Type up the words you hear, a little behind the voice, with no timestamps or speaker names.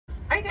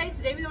Alright guys,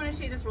 today we want to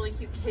show you this really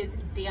cute kids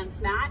dance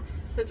mat.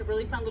 So it's a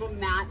really fun little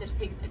mat that just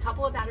takes a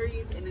couple of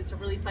batteries, and it's a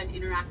really fun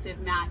interactive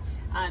mat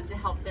to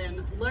help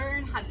them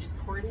learn how to just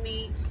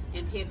coordinate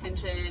and pay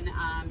attention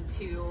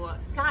to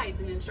guides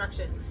and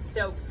instructions.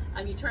 So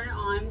you turn it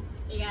on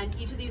and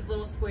each of these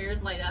little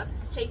squares light up.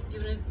 Hey, do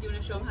you want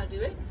to show them how to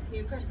do it?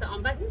 You press the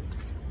on button.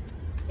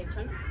 Okay,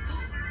 turn it.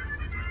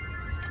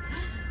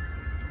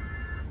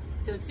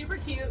 So it's super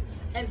cute.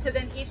 And so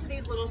then each of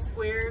these little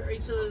square, or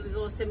each of these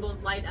little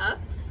symbols light up,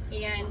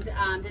 and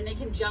then they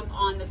can jump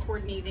on the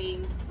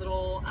coordinating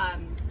little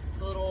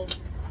little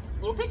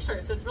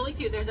picture. So it's really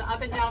cute. There's an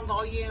up and down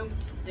volume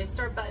and a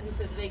start button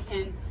so that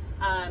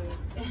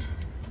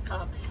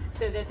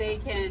they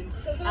can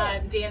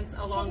dance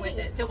along with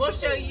it. So we'll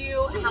show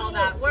you how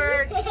that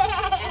works and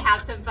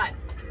have some fun.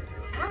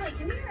 Allie,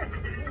 come here.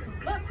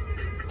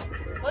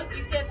 Look,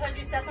 you see how it tells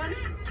you step on it?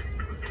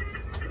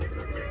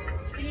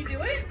 Can you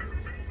do it?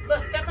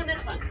 Look, step on this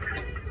one.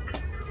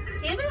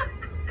 Stand up.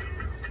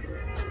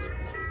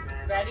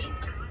 Ready?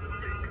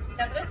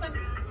 Step on this one.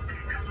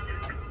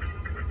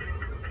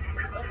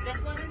 Oh, this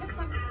one and this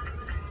one.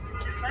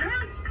 Turn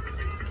around.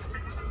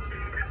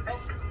 Oh.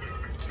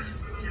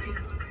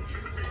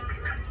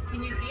 Can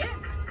you see it?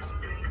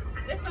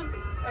 This one,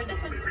 or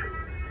this one.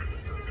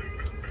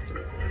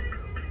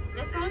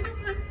 This one, this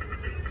one.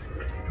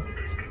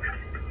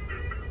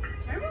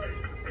 Turn around.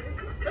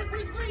 Look,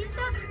 where's how you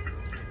step?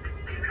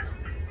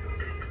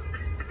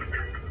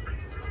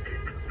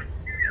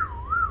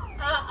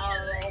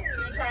 Uh-oh. Can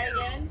you try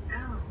again?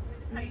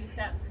 How you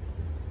step?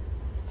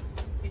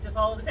 You have to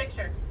follow the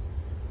picture.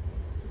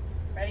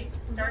 Ready?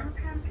 Start.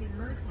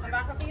 Come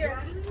back up here.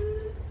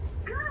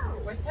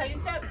 Where's how you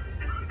step?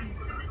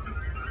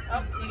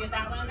 Oh, you get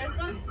that one on this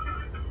one?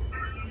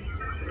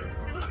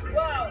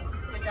 Whoa!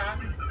 Good job.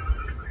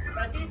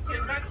 Got these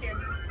two back here.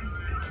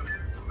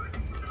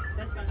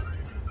 This one.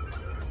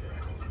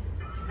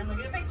 And look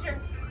at the picture.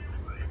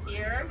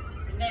 Here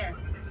and there.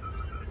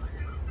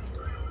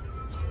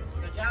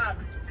 Good job.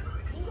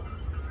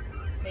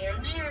 There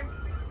and there.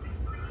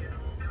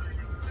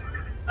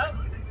 Oh,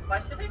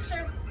 watch the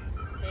picture.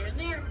 There and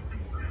there.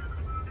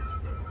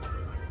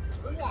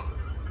 Yeah.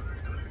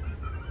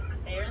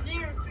 There and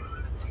there.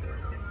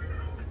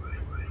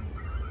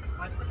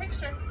 Watch the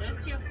picture. Those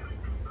two.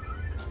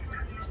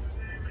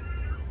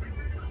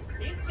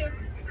 These two.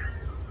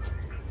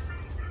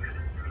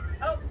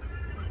 Oh.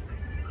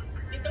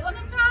 Get the one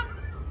on top.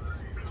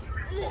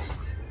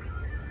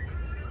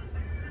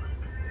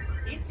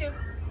 These two.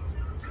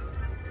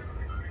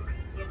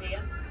 You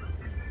dance.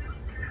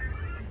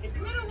 Get the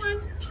middle one.